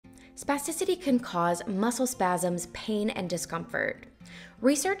Spasticity can cause muscle spasms, pain, and discomfort.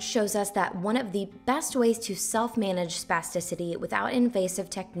 Research shows us that one of the best ways to self-manage spasticity without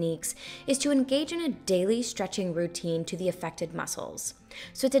invasive techniques is to engage in a daily stretching routine to the affected muscles.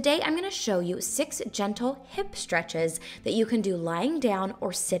 So today I'm going to show you 6 gentle hip stretches that you can do lying down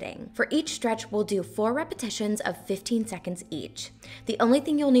or sitting. For each stretch, we'll do 4 repetitions of 15 seconds each. The only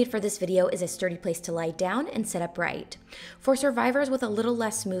thing you'll need for this video is a sturdy place to lie down and sit upright. For survivors with a little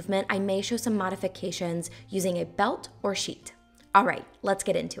less movement, I may show some modifications using a belt or sheet. All right, let's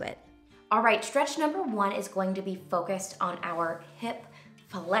get into it. All right, stretch number 1 is going to be focused on our hip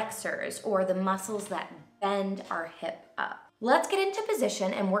flexors, or the muscles that bend our hip up. Let's get into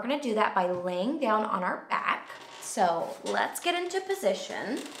position, and we're gonna do that by laying down on our back. So let's get into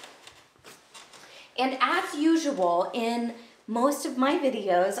position. And as usual, in most of my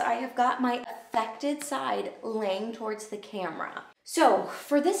videos, I have got my affected side laying towards the camera. So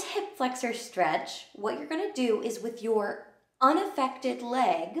for this hip flexor stretch, what you're gonna do is with your unaffected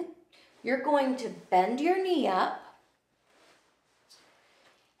leg, you're going to bend your knee up,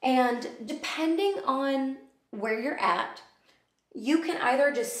 and depending on where you're at, you can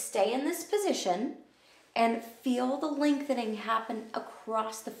either just stay in this position and feel the lengthening happen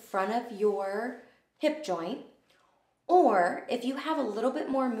across the front of your hip joint, or if you have a little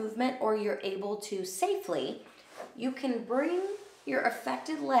bit more movement or you're able to safely, you can bring your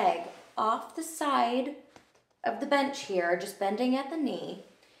affected leg off the side of the bench here, just bending at the knee,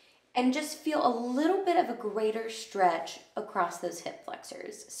 and just feel a little bit of a greater stretch across those hip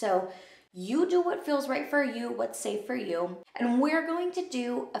flexors. So you do what feels right for you, what's safe for you. And we're going to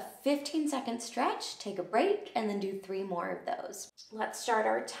do a 15-second stretch, take a break, and then do 3 more of those. Let's start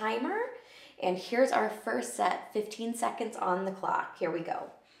our timer. And here's our first set, 15 seconds on the clock. Here we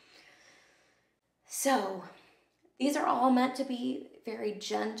go. So these are all meant to be very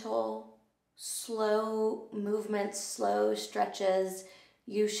gentle, slow movements, slow stretches.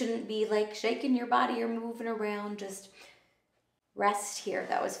 You shouldn't be like shaking your body or moving around, just rest here.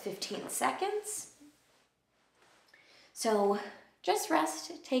 That was 15 seconds. So just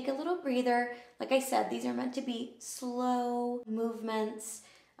rest, take a little breather. Like I said, these are meant to be slow movements.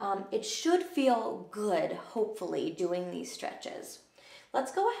 It should feel good, hopefully, doing these stretches.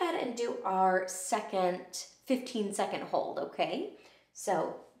 Let's go ahead and do our second 15-second hold, okay?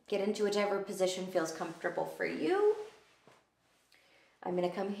 So get into whichever position feels comfortable for you. I'm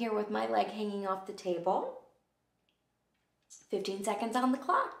gonna come here with my leg hanging off the table. 15 seconds on the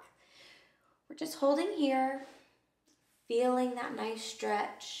clock. We're just holding here, feeling that nice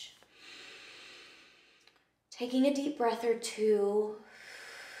stretch. Taking a deep breath or 2.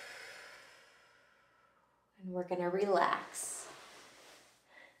 And we're gonna relax.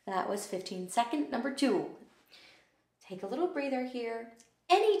 That was 15-second number 2. Take a little breather here.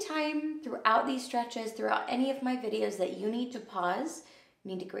 Anytime throughout these stretches, throughout any of my videos that you need to pause,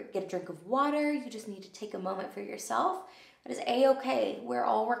 you need to get a drink of water, you just need to take a moment for yourself, that is a-okay. We're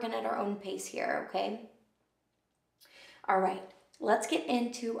all working at our own pace here, okay? All right, let's get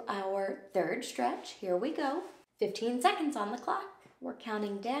into our third stretch. Here we go. 15 seconds on the clock. We're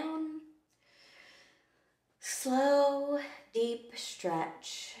counting down. Slow, deep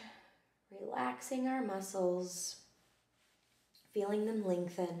stretch. Relaxing our muscles. Feeling them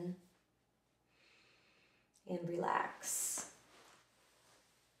lengthen and relax.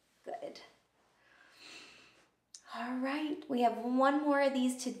 Good. All right, we have 1 more of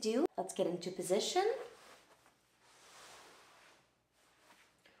these to do. Let's get into position.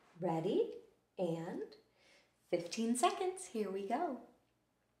 Ready, and 15 seconds. Here we go.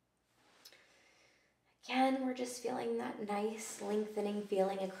 Again, we're just feeling that nice lengthening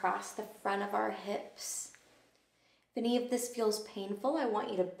feeling across the front of our hips. If any of this feels painful, I want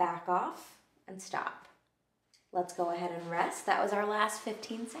you to back off and stop. Let's go ahead and rest. That was our last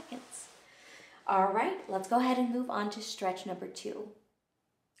 15 seconds. All right, let's go ahead and move on to stretch number 2.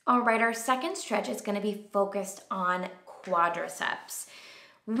 All right, our second stretch is gonna be focused on quadriceps.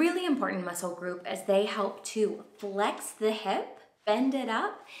 Really important muscle group as they help to flex the hip, bend it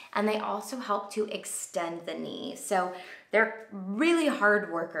up, and they also help to extend the knee. So they're really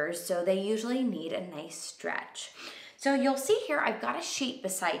hard workers, so they usually need a nice stretch. So you'll see here, I've got a sheet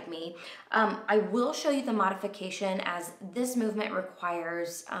beside me. I will show you the modification as this movement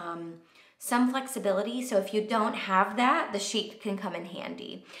requires some flexibility. So if you don't have that, the sheet can come in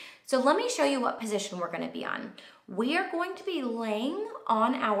handy. So let me show you what position we're gonna be on. We are going to be laying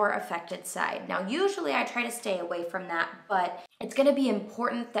on our affected side. Now, usually I try to stay away from that, but it's gonna be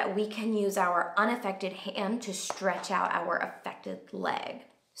important that we can use our unaffected hand to stretch out our affected leg.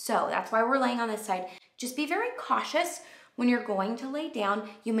 So that's why we're laying on this side. Just be very cautious When you're going to lay down,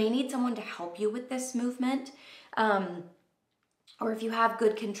 you may need someone to help you with this movement. Or if you have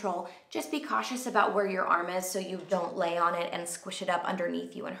good control, just be cautious about where your arm is so you don't lay on it and squish it up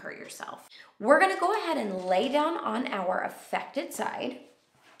underneath you and hurt yourself. We're gonna go ahead and lay down on our affected side.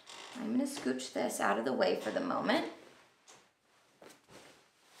 I'm gonna scooch this out of the way for the moment.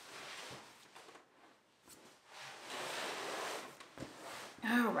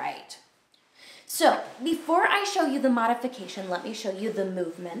 All right. So before I show you the modification, let me show you the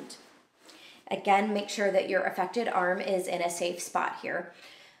movement. Again, make sure that your affected arm is in a safe spot here.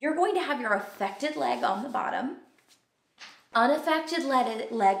 You're going to have your affected leg on the bottom. Unaffected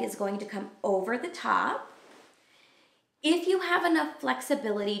leg is going to come over the top. If you have enough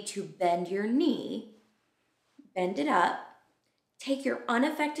flexibility to bend your knee, bend it up, take your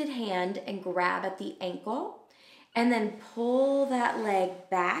unaffected hand and grab at the ankle, and then pull that leg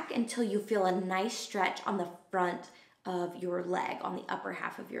back until you feel a nice stretch on the front of your leg, on the upper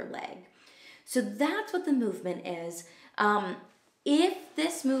half of your leg. So that's what the movement is. If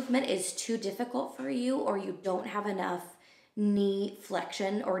this movement is too difficult for you or you don't have enough knee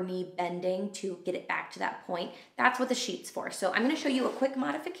flexion or knee bending to get it back to that point, that's what the sheet's for. So I'm gonna show you a quick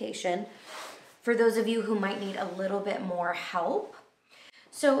modification for those of you who might need a little bit more help.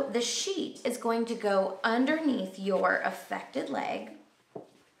 So the sheet is going to go underneath your affected leg.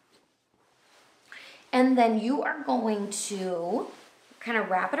 And then you are going to kind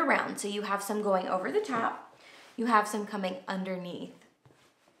of wrap it around. So you have some going over the top, you have some coming underneath.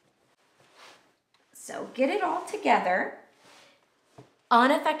 So get it all together.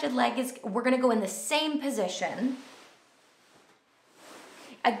 Unaffected leg is, we're gonna go in the same position.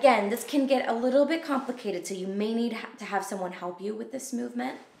 Again, this can get a little bit complicated, so you may need to have someone help you with this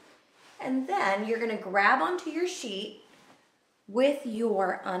movement. And then you're gonna grab onto your sheet with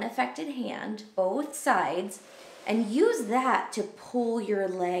your unaffected hand, both sides, and use that to pull your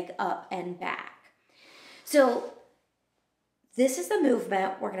leg up and back. So this is the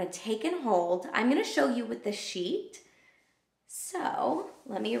movement. We're gonna take and hold. I'm gonna show you with the sheet. So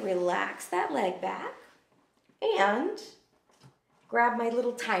let me relax that leg back and grab my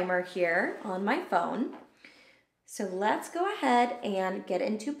little timer here on my phone. So let's go ahead and get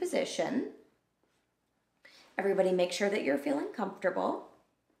into position. Everybody make sure that you're feeling comfortable.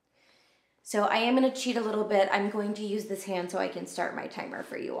 So I am gonna cheat a little bit. I'm going to use this hand so I can start my timer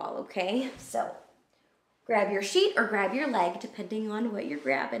for you all, okay? So grab your sheet or grab your leg, depending on what you're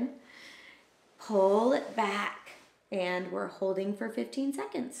grabbing. Pull it back, and we're holding for 15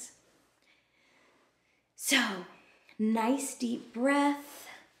 seconds. So, nice deep breath.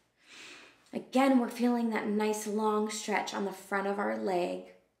 Again, we're feeling that nice long stretch on the front of our leg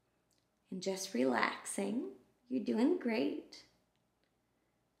and just relaxing. You're doing great.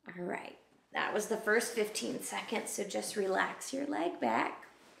 All right, that was the first 15 seconds, so just relax your leg back.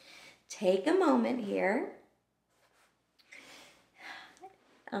 Take a moment here.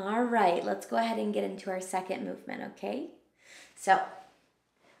 All right, let's go ahead and get into our second movement, okay? So,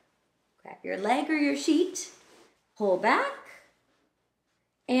 grab your leg or your sheet, pull back,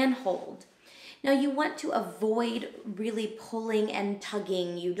 and hold. Now you want to avoid really pulling and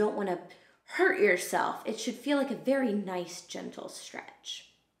tugging. You don't want to hurt yourself. It should feel like a very nice, gentle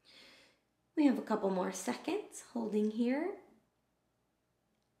stretch. We have a couple more seconds holding here.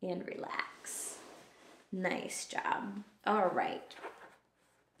 And relax. Nice job. All right.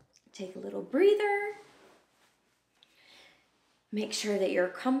 Take a little breather. Make sure that you're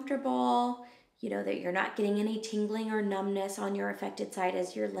comfortable, that you're not getting any tingling or numbness on your affected side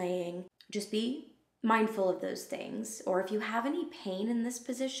as you're laying. Just be mindful of those things. Or if you have any pain in this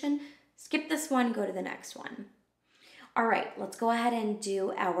position, skip this one, go to the next one. All right, let's go ahead and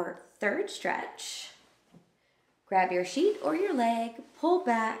do our third stretch. Grab your sheet or your leg, pull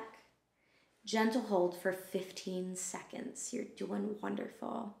back, gentle hold for 15 seconds. You're doing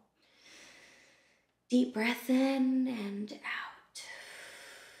wonderful. Deep breath in and out.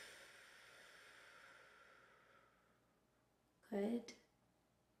 Good.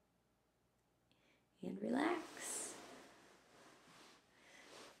 And relax.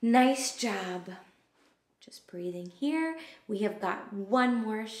 Nice job. Just breathing here. We have got one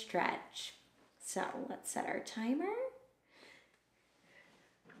more stretch. So let's set our timer.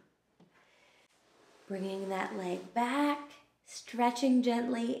 Bringing that leg back, stretching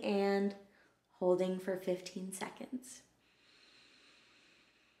gently and holding for 15 seconds.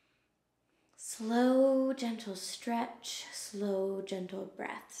 Slow, gentle stretch, slow, gentle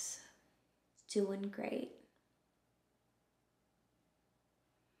breaths. Doing great.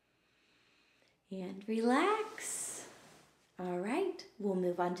 And relax. All right, we'll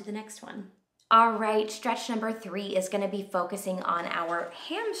move on to the next one. All right, stretch number 3 is going to be focusing on our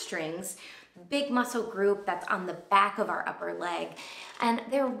hamstrings, big muscle group that's on the back of our upper leg. And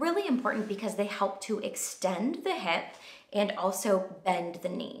they're really important because they help to extend the hip and also bend the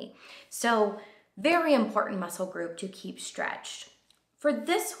knee. So very important muscle group to keep stretched. For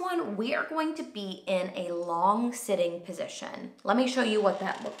this one, we are going to be in a long sitting position. Let me show you what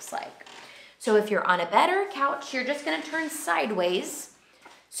that looks like. So if you're on a bed or a couch, you're just going to turn sideways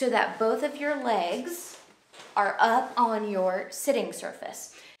so that both of your legs are up on your sitting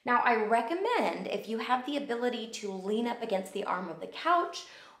surface. Now, I recommend if you have the ability to lean up against the arm of the couch,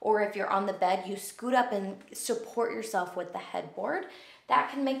 or if you're on the bed, you scoot up and support yourself with the headboard.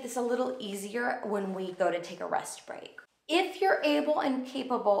 That can make this a little easier when we go to take a rest break. If you're able and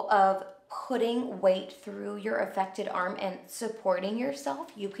capable of putting weight through your affected arm and supporting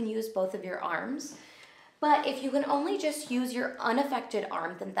yourself, you can use both of your arms. But if you can only just use your unaffected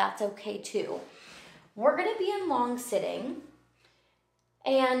arm, then that's okay too. We're gonna be in long sitting,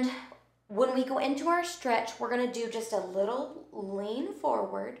 and when we go into our stretch, we're gonna do just a little lean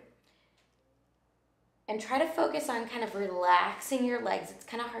forward and try to focus on kind of relaxing your legs. It's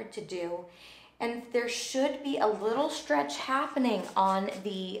kind of hard to do. And there should be a little stretch happening on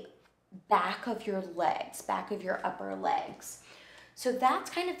the back of your legs, back of your upper legs. So that's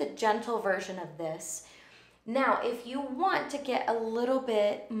kind of the gentle version of this. Now, if you want to get a little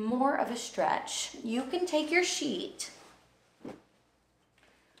bit more of a stretch, you can take your sheet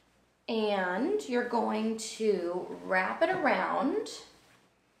and you're going to wrap it around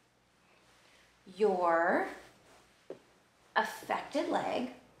your affected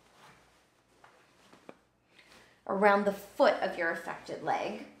leg, around the foot of your affected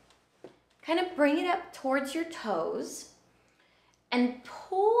leg. Kind of bring it up towards your toes and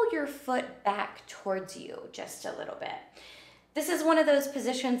pull your foot back towards you just a little bit. This is one of those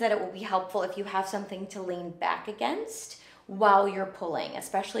positions that it will be helpful if you have something to lean back against while you're pulling,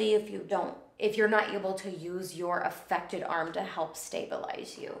 especially if you're not able to use your affected arm to help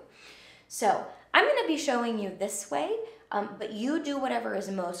stabilize you. So I'm gonna be showing you this way, but you do whatever is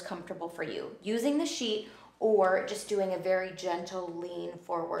most comfortable for you, using the sheet or just doing a very gentle lean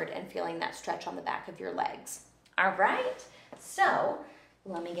forward and feeling that stretch on the back of your legs. All right. So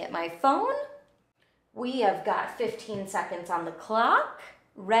let me get my phone. We have got 15 seconds on the clock.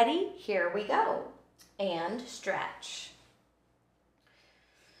 Ready? Here we go. And stretch.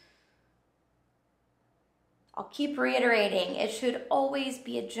 I'll keep reiterating, it should always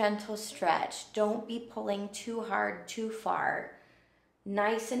be a gentle stretch. Don't be pulling too hard, too far.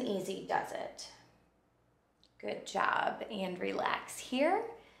 Nice and easy does it. Good job. And relax here.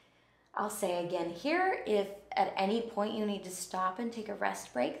 I'll say again here, if at any point you need to stop and take a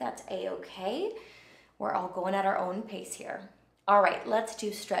rest break, that's a-okay. We're all going at our own pace here. All right, let's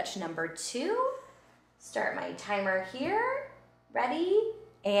do stretch number 2. Start my timer here. Ready?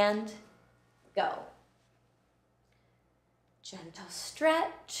 And go. Gentle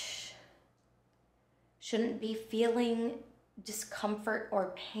stretch. Shouldn't be feeling discomfort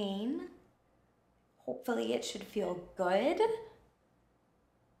or pain. Hopefully it should feel good.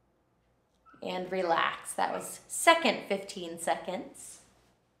 And relax. That was second 15 seconds.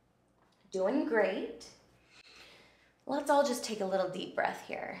 Doing great. Let's all just take a little deep breath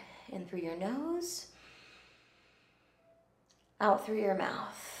here. In through your nose, out through your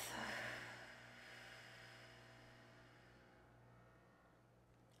mouth.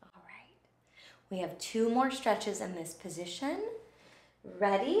 All right. We have 2 more stretches in this position.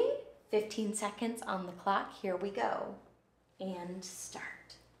 Ready? 15 seconds on the clock. Here we go. And start.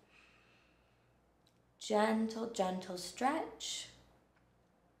 Gentle, gentle stretch.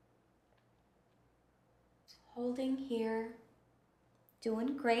 Holding here.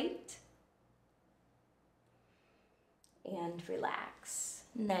 Doing great. And relax.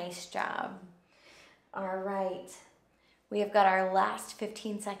 Nice job. All right. We have got our last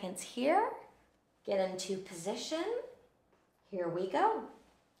 15 seconds here. Get into position. Here we go.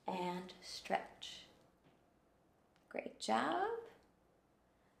 And stretch. Great job.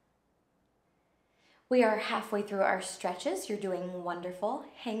 We are halfway through our stretches. You're doing wonderful.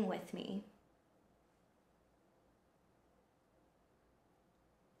 Hang with me.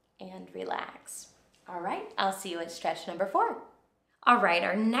 And relax. All right, I'll see you at stretch number 4. All right,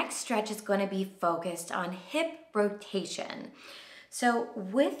 our next stretch is going to be focused on hip rotation. So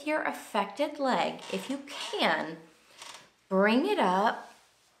with your affected leg, if you can, bring it up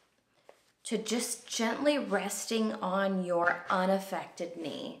to just gently resting on your unaffected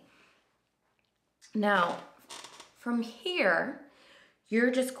knee. Now, from here,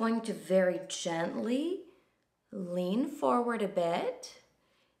 you're just going to very gently lean forward a bit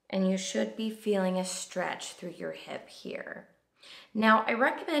And you should be feeling a stretch through your hip here. Now, I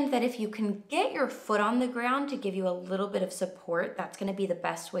recommend that if you can get your foot on the ground to give you a little bit of support, that's gonna be the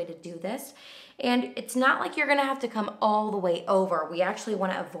best way to do this. And it's not like you're gonna have to come all the way over. We actually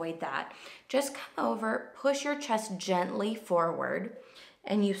wanna avoid that. Just come over, push your chest gently forward,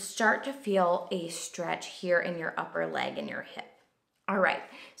 and you start to feel a stretch here in your upper leg and your hip. All right,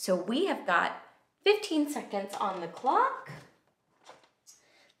 so we have got 15 seconds on the clock.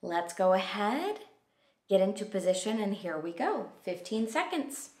 Let's go ahead, get into position, and here we go, 15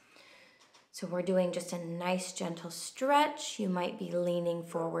 seconds. So we're doing just a nice gentle stretch. You might be leaning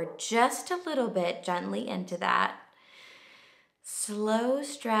forward just a little bit, gently into that. Slow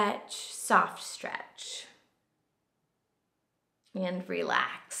stretch, soft stretch. And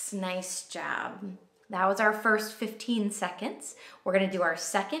relax, nice job. That was our first 15 seconds. We're gonna do our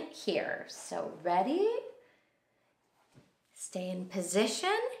second here. So ready? Stay in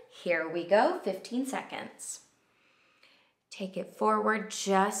position. Here we go, 15 seconds. Take it forward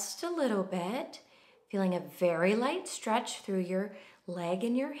just a little bit, feeling a very light stretch through your leg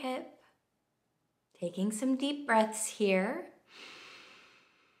and your hip. Taking some deep breaths here.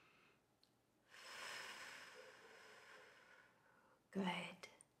 Good.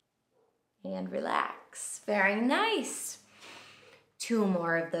 And relax. Very nice. 2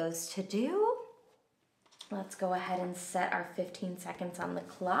 more of those to do. Let's go ahead and set our 15 seconds on the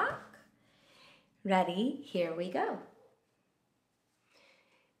clock. Ready? Here we go.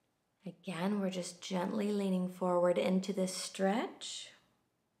 Again, we're just gently leaning forward into this stretch.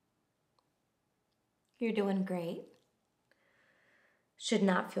 You're doing great. Should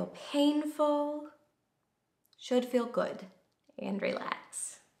not feel painful. Should feel good. And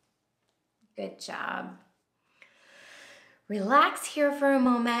relax. Good job. Relax here for a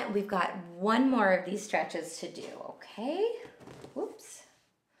moment. We've got 1 more of these stretches to do, okay? Whoops.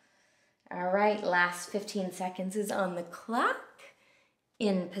 All right, last 15 seconds is on the clock.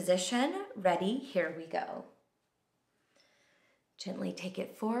 In position, ready, here we go. Gently take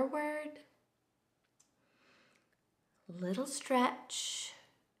it forward. Little stretch,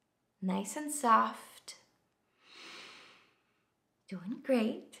 nice and soft. Doing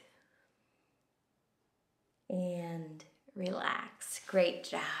great. And relax. Great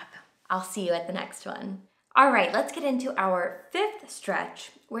job. I'll see you at the next one. All right, let's get into our 5th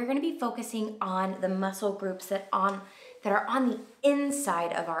stretch. We're gonna be focusing on the muscle groups that are on the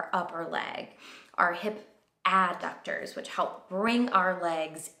inside of our upper leg, our hip adductors, which help bring our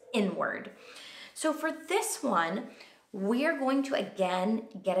legs inward. So for this one, we're going to again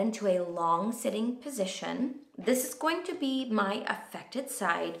get into a long sitting position. This is going to be my affected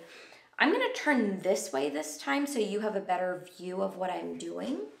side. I'm gonna turn this way this time so you have a better view of what I'm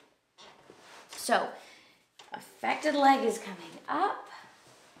doing. So, affected leg is coming up.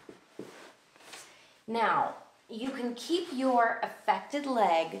 Now, you can keep your affected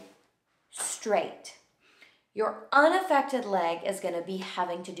leg straight. Your unaffected leg is gonna be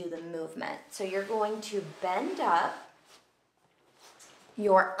having to do the movement. So you're going to bend up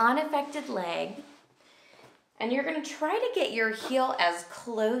your unaffected leg, and you're gonna try to get your heel as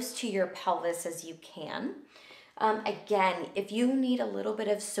close to your pelvis as you can. Again, if you need a little bit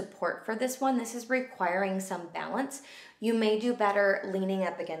of support for this one, this is requiring some balance. You may do better leaning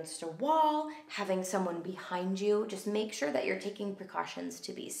up against a wall, having someone behind you. Just make sure that you're taking precautions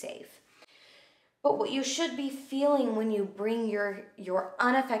to be safe. But what you should be feeling when you bring your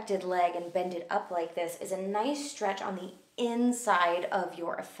unaffected leg and bend it up like this is a nice stretch on the inside of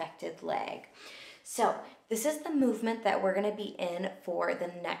your affected leg. So this is the movement that we're gonna be in for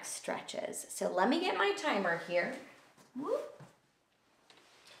the next stretches. So let me get my timer here. Whoop.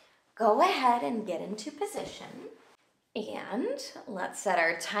 Go ahead and get into position. And let's set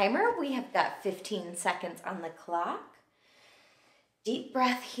our timer. We have got 15 seconds on the clock. Deep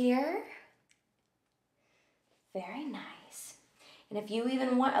breath here. Very nice. And if you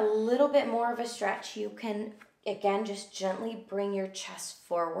even want a little bit more of a stretch, you can, again, just gently bring your chest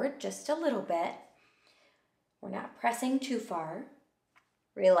forward just a little bit. We're not pressing too far.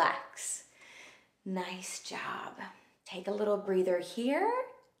 Relax. Nice job. Take a little breather here,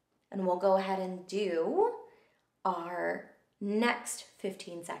 and we'll go ahead and do our next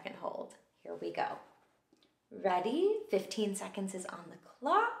 15-second hold. Here we go. Ready? 15 seconds is on the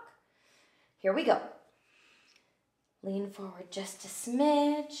clock. Here we go. Lean forward just a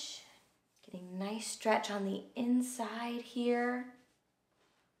smidge. Getting nice stretch on the inside here.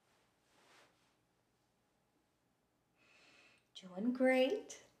 Doing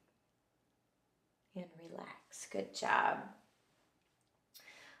great. And relax. Good job.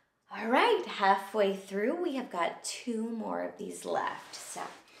 All right, halfway through, we have got 2 more of these left. So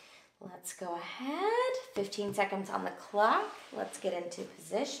Let's go ahead, 15 seconds on the clock. Let's get into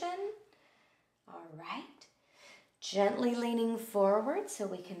position. All right. Gently leaning forward so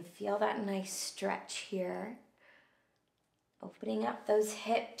we can feel that nice stretch here. Opening up those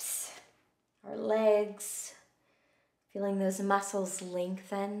hips, our legs, feeling those muscles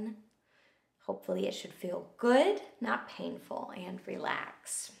lengthen. Hopefully it should feel good, not painful, and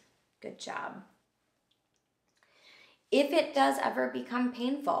relax. Good job. If it does ever become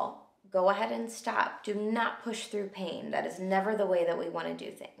painful, go ahead and stop. Do not push through pain. That is never the way that we want to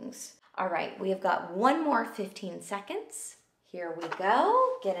do things. All right, we have got one more 15 seconds. Here we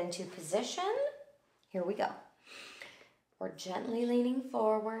go. Get into position. Here we go. We're gently leaning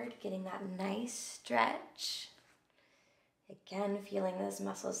forward, getting that nice stretch. Again, feeling those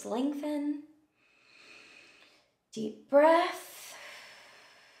muscles lengthen. Deep breath.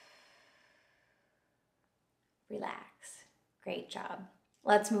 Relax. Great job.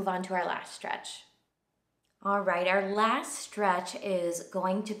 Let's move on to our last stretch. All right, our last stretch is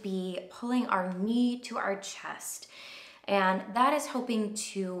going to be pulling our knee to our chest. And that is hoping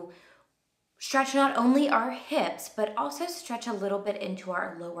to stretch not only our hips, but also stretch a little bit into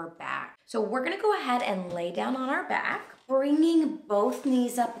our lower back. So we're gonna go ahead and lay down on our back. Bringing both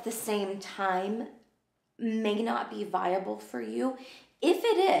knees up at the same time may not be viable for you. If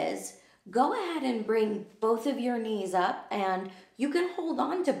it is, go ahead and bring both of your knees up, and you can hold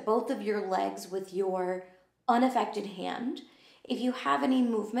on to both of your legs with your unaffected hand. If you have any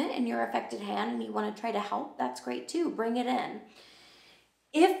movement in your affected hand and you want to try to help, that's great too. Bring it in.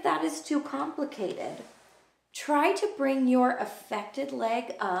 If that is too complicated, try to bring your affected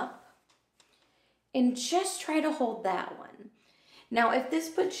leg up and just try to hold that one. Now, if this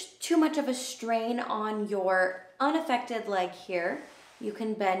puts too much of a strain on your unaffected leg here, you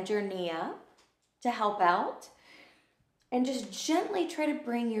can bend your knee up to help out and just gently try to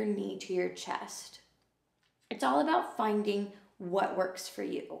bring your knee to your chest. It's all about finding what works for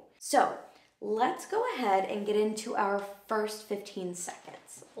you. So let's go ahead and get into our first 15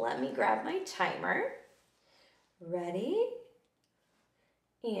 seconds. Let me grab my timer. Ready?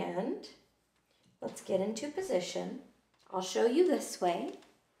 And let's get into position. I'll show you this way.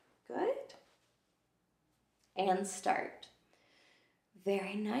 Good. And start.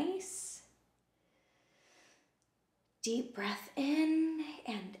 Very nice. Deep breath in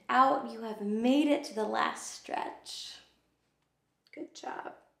and out. You have made it to the last stretch. Good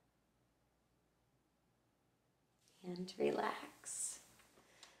job. And relax.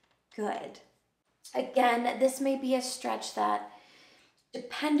 Good. Again, this may be a stretch that,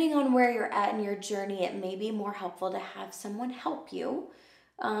 depending on where you're at in your journey, it may be more helpful to have someone help you.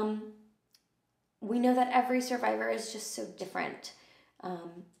 We know that every survivor is just so different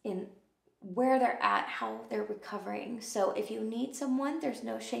in where they're at, how they're recovering. So if you need someone, there's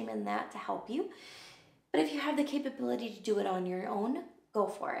no shame in that to help you. But if you have the capability to do it on your own, go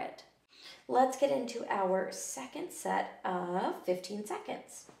for it. Let's get into our second set of 15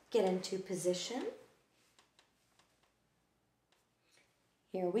 seconds. Get into position.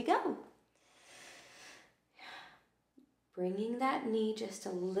 Here we go. Bringing that knee just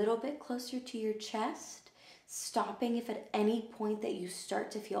a little bit closer to your chest. Stopping if at any point that you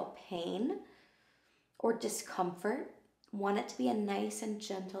start to feel pain or discomfort. Want it to be a nice and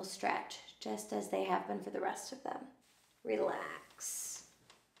gentle stretch, just as they have been for the rest of them. Relax.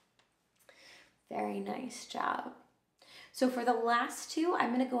 Very nice job. So for the last two,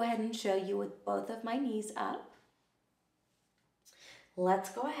 I'm going to go ahead and show you with both of my knees up. Let's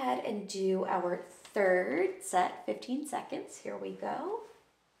go ahead and do our third set, 15 seconds. Here we go.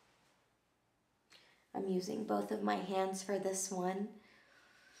 I'm using both of my hands for this one.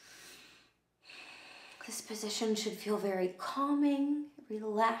 This position should feel very calming,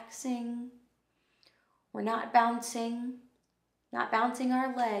 relaxing. We're not bouncing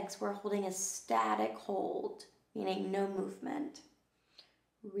our legs. We're holding a static hold, meaning no movement.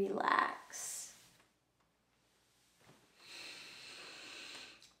 Relax.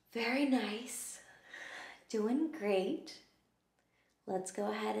 Very nice. Doing great. Let's go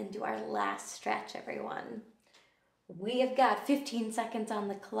ahead and do our last stretch, everyone. We have got 15 seconds on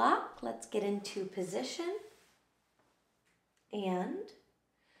the clock. Let's get into position. And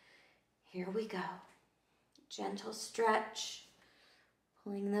here we go. Gentle stretch.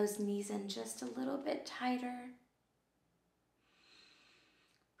 Pulling those knees in just a little bit tighter.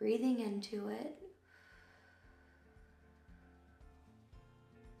 Breathing into it.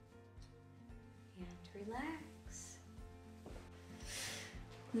 And relax.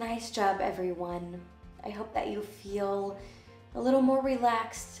 Nice job, everyone. I hope that you feel a little more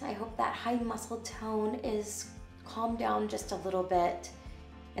relaxed. I hope that high muscle tone is calmed down just a little bit.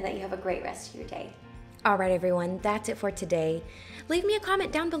 and that you have a great rest of your day. All right, everyone, that's it for today. Leave me a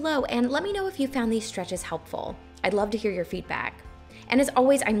comment down below and let me know if you found these stretches helpful. I'd love to hear your feedback. And as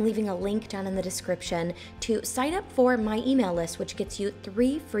always, I'm leaving a link down in the description to sign up for my email list, which gets you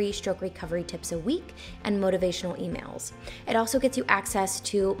 3 free stroke recovery tips a week and motivational emails. It also gets you access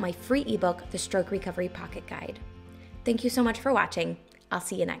to my free ebook, The Stroke Recovery Pocket Guide. Thank you so much for watching. I'll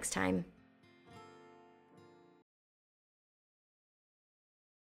see you next time.